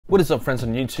What is up, friends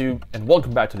on YouTube, and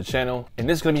welcome back to the channel. And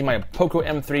this is going to be my POCO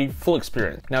M3 full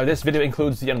experience. Now this video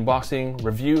includes the unboxing,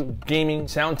 review, gaming,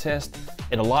 sound test,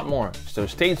 and a lot more. So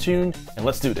stay tuned and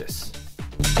let's do this.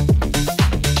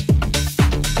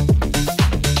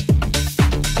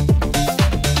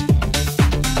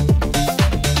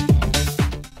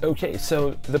 Okay,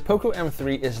 so the POCO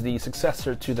M3 is the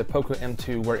successor to the POCO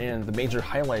M2, wherein the major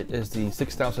highlight is the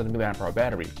 6000 mAh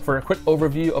battery. For a quick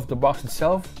overview of the box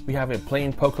itself, we have a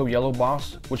plain POCO yellow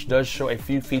box, which does show a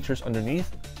few features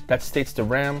underneath that states the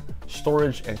RAM,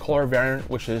 storage, and color variant,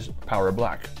 which is power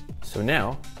black. So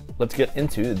now, let's get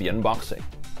into the unboxing.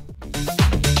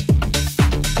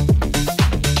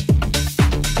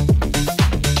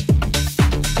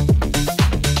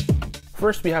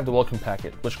 First, we have the welcome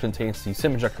packet, which contains the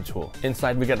SIM ejector tool.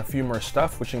 Inside, we get a few more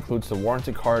stuff, which includes the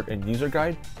warranty card and user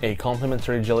guide, a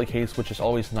complimentary jelly case, which is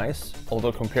always nice,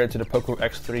 although compared to the POCO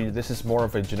X3, this is more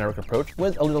of a generic approach,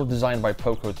 with a little design by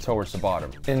POCO towards the bottom.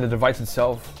 In the device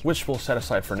itself, which we'll set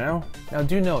aside for now. Now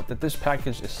do note that this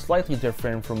package is slightly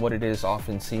different from what it is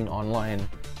often seen online,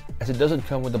 as it doesn't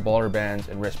come with the baller bands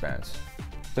and wristbands.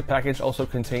 The package also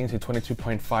contains a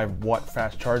 22.5 watt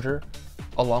fast charger,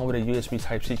 along with a USB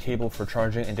Type-C cable for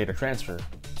charging and data transfer.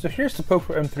 So here's the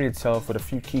POCO M3 itself with a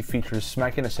few key features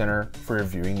smack in the center for your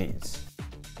viewing needs.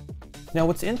 Now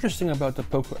what's interesting about the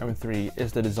POCO M3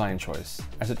 is the design choice,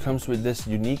 as it comes with this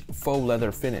unique faux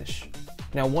leather finish.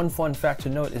 Now one fun fact to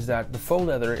note is that the faux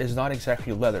leather is not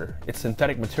exactly leather, it's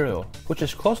synthetic material, which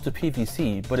is close to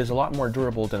PVC but is a lot more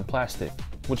durable than plastic,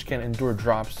 which can endure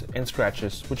drops and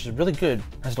scratches, which is really good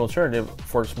as an alternative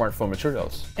for smartphone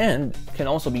materials, and can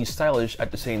also be stylish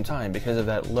at the same time because of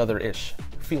that leather-ish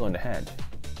feel in the hand.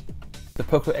 The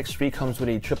POCO X3 comes with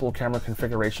a triple camera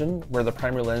configuration where the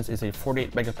primary lens is a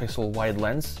 48 megapixel wide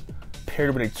lens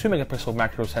paired with a 2 megapixel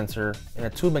macro sensor and a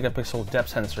 2 megapixel depth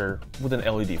sensor with an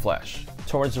LED flash.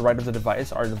 Towards the right of the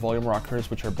device are the volume rockers,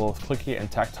 which are both clicky and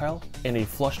tactile, and a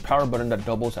flush power button that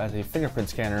doubles as a fingerprint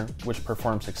scanner, which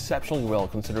performs exceptionally well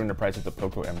considering the price of the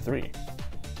POCO M3.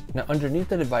 Now underneath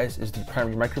the device is the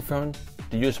primary microphone,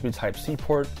 the USB Type-C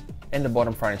port, and the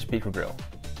bottom firing speaker grill.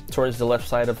 Towards the left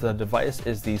side of the device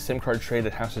is the SIM card tray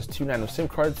that houses 2 nano SIM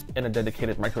cards and a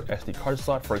dedicated micro SD card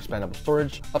slot for expandable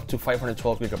storage up to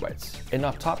 512 gigabytes. And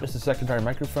up top is the secondary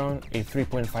microphone, a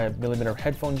 3.5mm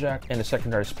headphone jack, and a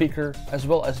secondary speaker, as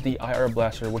well as the IR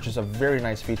blaster, which is a very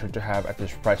nice feature to have at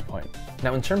this price point.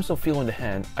 Now in terms of feel in the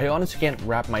hand, I honestly can't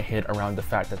wrap my head around the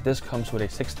fact that this comes with a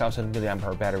 6000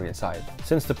 mAh battery inside.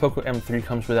 Since the POCO M3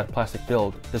 comes with that plastic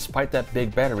build, despite that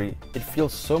big battery, it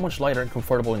feels so much lighter and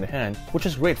comfortable in the hand, which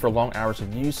is great for long hours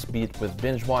of use, be it with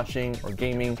binge watching or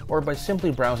gaming, or by simply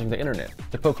browsing the internet.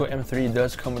 The POCO M3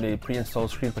 does come with a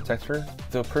pre-installed screen protector,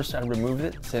 though personally I removed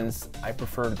it since I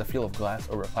prefer the feel of glass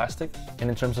over plastic. And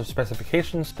in terms of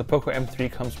specifications, the POCO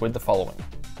M3 comes with the following: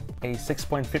 a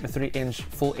 6.53-inch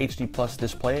Full HD Plus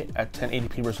display at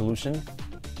 1080p resolution,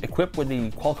 equipped with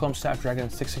the Qualcomm Snapdragon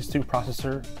 662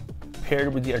 processor,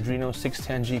 paired with the Adreno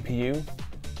 610 GPU,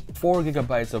 4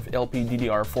 GB of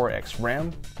LPDDR4X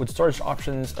RAM, with storage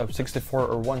options of 64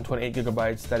 or 128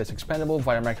 GB that is expandable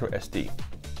via micro SD.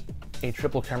 A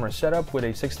triple camera setup with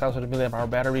a 6000 mAh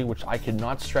battery, which I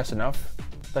cannot stress enough,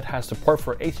 that has support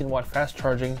for 18-watt fast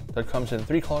charging that comes in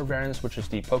 3 color variants, which is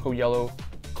the POCO Yellow,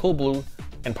 Cool Blue,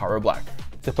 and Power Black.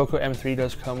 The POCO M3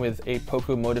 does come with a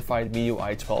POCO modified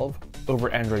MIUI 12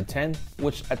 over Android 10,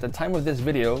 which at the time of this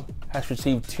video has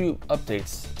received 2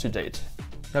 updates to date.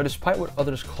 Now despite what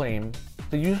others claim,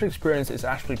 the user experience is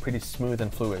actually pretty smooth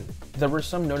and fluid. There were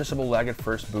some noticeable lag at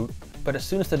first boot, but as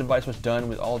soon as the device was done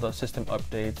with all the system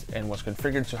updates and was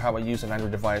configured to how I use an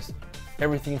Android device,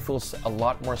 everything feels a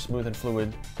lot more smooth and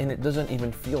fluid, and it doesn't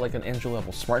even feel like an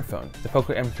entry-level smartphone. The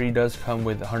POCO M3 does come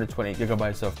with 128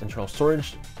 GB of internal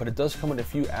storage, but it does come with a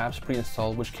few apps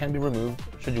pre-installed which can be removed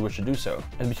should you wish to do so.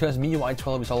 And because MIUI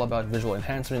 12 is all about visual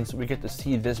enhancements, we get to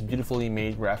see this beautifully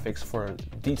made graphics for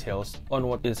details on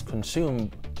what is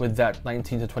consumed with that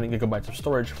 19 to 20 GB of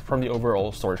storage from the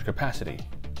overall storage capacity.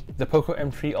 The POCO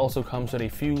M3 also comes with a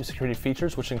few security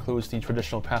features, which includes the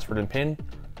traditional password and PIN,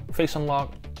 face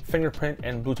unlock, fingerprint,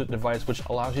 and Bluetooth device, which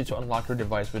allows you to unlock your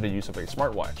device with the use of a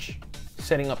smartwatch.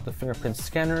 Setting up the fingerprint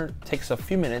scanner takes a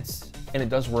few minutes, and it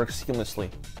does work seamlessly.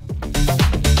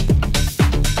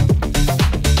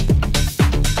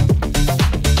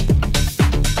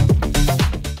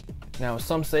 Now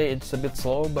some say it's a bit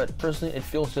slow, but personally it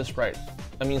feels just right.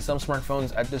 I mean, some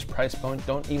smartphones at this price point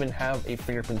don't even have a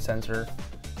fingerprint sensor,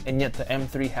 and yet the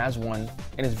M3 has one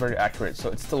and is very accurate, so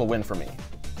it's still a win for me.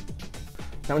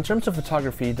 Now in terms of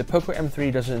photography, the POCO M3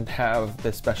 doesn't have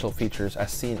the special features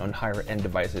as seen on higher end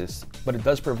devices, but it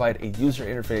does provide a user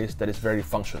interface that is very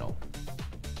functional.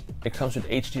 It comes with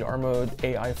HDR mode,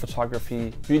 AI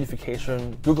photography,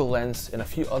 beautification, Google Lens, and a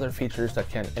few other features that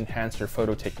can enhance your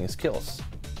photo taking skills.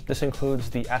 This includes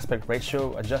the aspect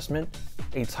ratio adjustment,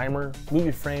 a timer,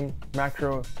 movie frame,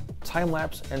 macro,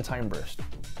 time-lapse, and time burst.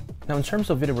 Now in terms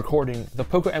of video recording, the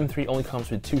POCO M3 only comes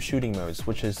with two shooting modes,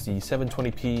 which is the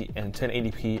 720p and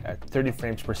 1080p at 30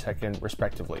 frames per second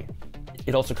respectively.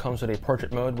 It also comes with a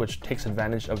portrait mode, which takes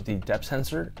advantage of the depth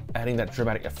sensor, adding that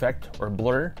dramatic effect or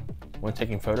blur when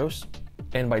taking photos.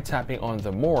 And by tapping on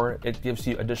the more, it gives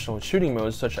you additional shooting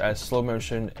modes such as slow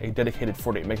motion, a dedicated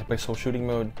 48 megapixel shooting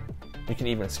mode. You can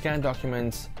even scan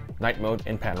documents, night mode,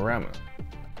 and panorama.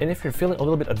 And if you're feeling a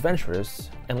little bit adventurous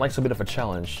and likes a bit of a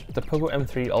challenge, the POCO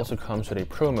M3 also comes with a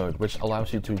Pro mode, which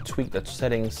allows you to tweak the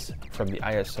settings from the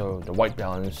ISO, the white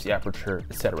balance, the aperture,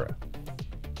 etc.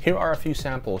 Here are a few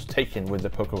samples taken with the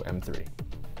POCO M3.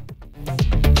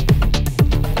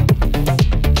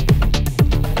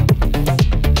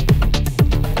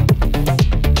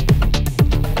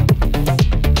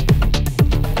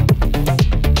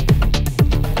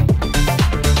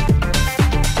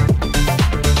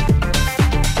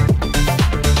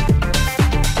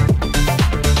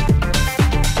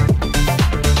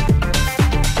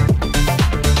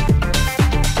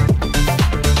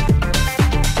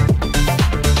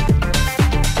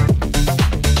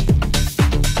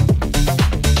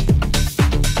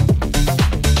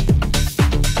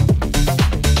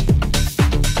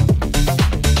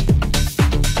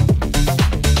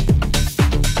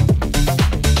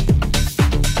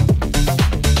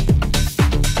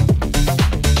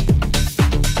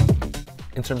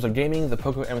 In terms of gaming, the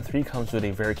POCO M3 comes with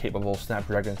a very capable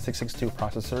Snapdragon 662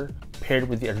 processor paired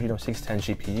with the Adreno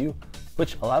 610 GPU,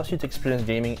 which allows you to experience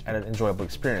gaming at an enjoyable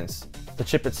experience. The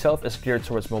chip itself is geared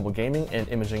towards mobile gaming and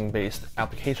imaging-based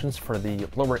applications for the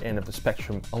lower end of the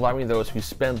spectrum, allowing those who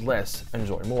spend less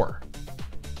enjoy more.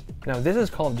 Now this is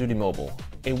Call of Duty Mobile,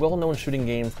 a well-known shooting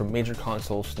game for major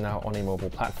consoles now on a mobile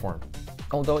platform.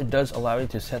 Although it does allow you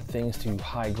to set things to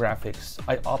high graphics,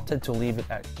 I opted to leave it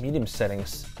at medium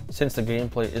settings since the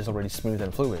gameplay is already smooth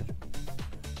and fluid.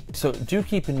 So do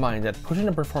keep in mind that pushing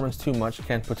the performance too much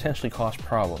can potentially cause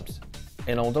problems.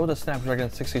 And although the Snapdragon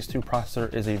 662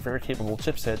 processor is a very capable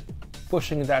chipset,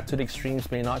 pushing that to the extremes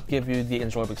may not give you the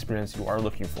enjoyable experience you are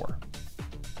looking for.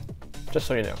 Just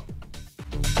so you know.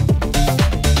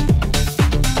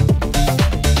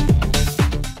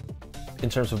 In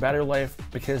terms of battery life,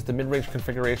 because the mid-range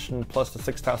configuration plus the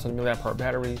 6000 mAh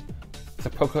battery, the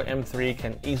POCO M3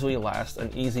 can easily last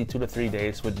an easy 2 to 3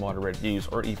 days with moderate use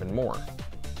or even more.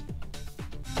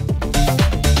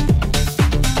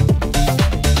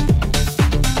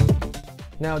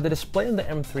 Now the display on the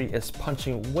M3 is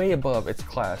punching way above its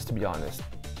class, to be honest.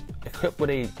 Equipped with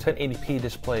a 1080p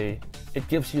display, it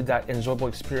gives you that enjoyable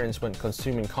experience when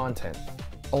consuming content.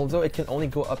 Although it can only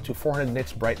go up to 400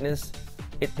 nits brightness,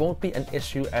 it won't be an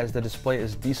issue as the display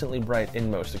is decently bright in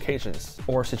most occasions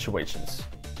or situations.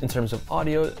 In terms of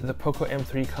audio, the POCO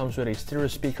M3 comes with a stereo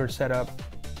speaker setup,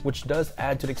 which does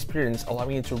add to the experience,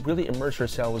 allowing you to really immerse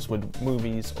yourselves with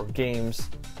movies or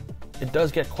games. It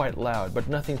does get quite loud, but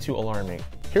nothing too alarming.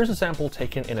 Here's a sample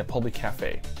taken in a public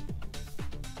cafe.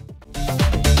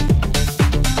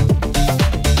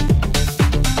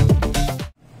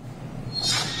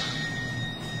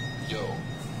 Yo,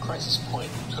 Chrisispoint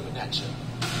coming at you.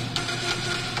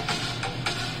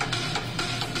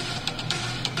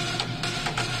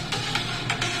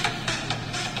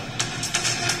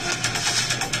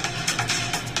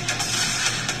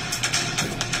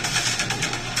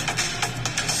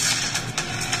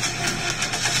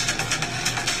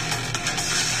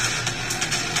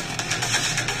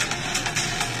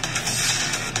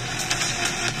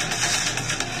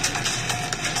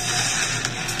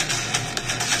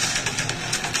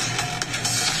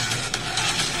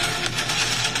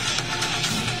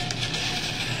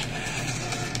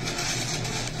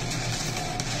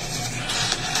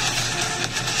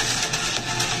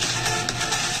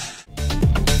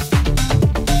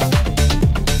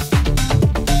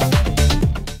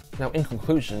 Now in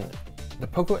conclusion, the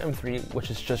POCO M3, which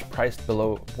is just priced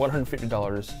below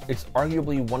 $150, is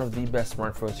arguably one of the best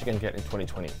smartphones you can get in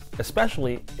 2020,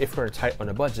 especially if you're tight on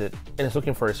a budget and is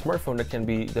looking for a smartphone that can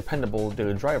be dependable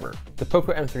daily driver. The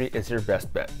POCO M3 is your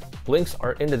best bet. Links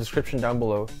are in the description down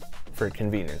below for your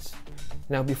convenience.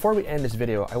 Now before we end this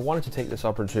video, I wanted to take this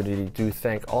opportunity to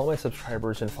thank all my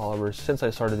subscribers and followers since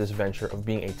I started this venture of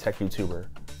being a tech YouTuber.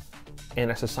 And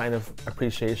as a sign of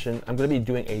appreciation, I'm going to be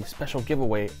doing a special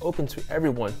giveaway open to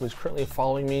everyone who is currently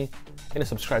following me and is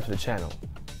subscribed to the channel.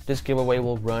 This giveaway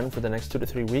will run for the next 2 to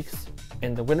 3 weeks,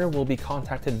 and the winner will be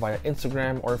contacted via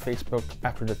Instagram or Facebook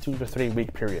after the 2 to 3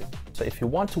 week period. So if you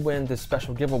want to win this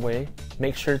special giveaway,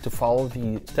 make sure to follow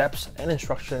the steps and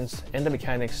instructions and the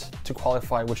mechanics to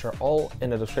qualify, which are all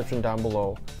in the description down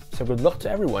below. So good luck to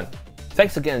everyone.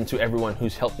 Thanks again to everyone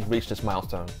who's helped me reach this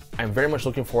milestone. I'm very much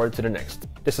looking forward to the next.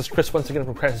 This is Chris once again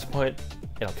from Chrisispoint,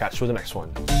 and I'll catch you with the next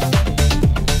one.